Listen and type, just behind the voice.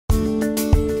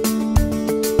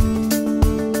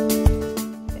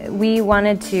We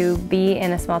wanted to be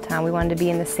in a small town. We wanted to be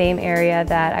in the same area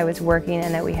that I was working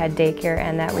and that we had daycare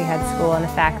and that we had school, and the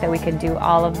fact that we could do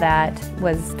all of that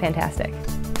was fantastic.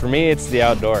 For me, it's the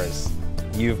outdoors.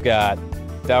 You've got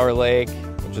Dower Lake,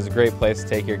 which is a great place to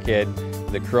take your kid,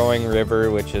 the Crow Wing River,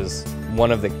 which is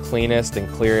one of the cleanest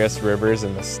and clearest rivers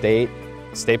in the state.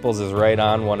 Staples is right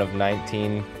on one of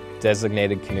 19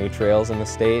 designated canoe trails in the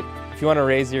state. If you want to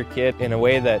raise your kid in a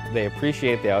way that they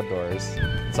appreciate the outdoors,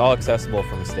 it's all accessible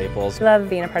from Staples. We love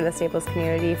being a part of the Staples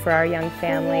community for our young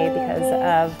family because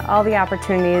of all the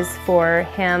opportunities for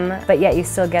him, but yet you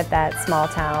still get that small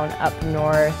town up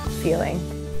north feeling.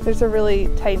 There's a really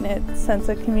tight-knit sense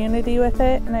of community with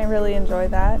it, and I really enjoy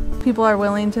that. People are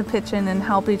willing to pitch in and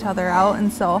help each other out,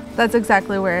 and so that's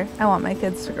exactly where I want my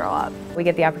kids to grow up. We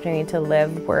get the opportunity to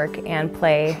live, work, and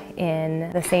play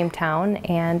in the same town,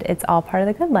 and it's all part of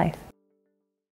the good life.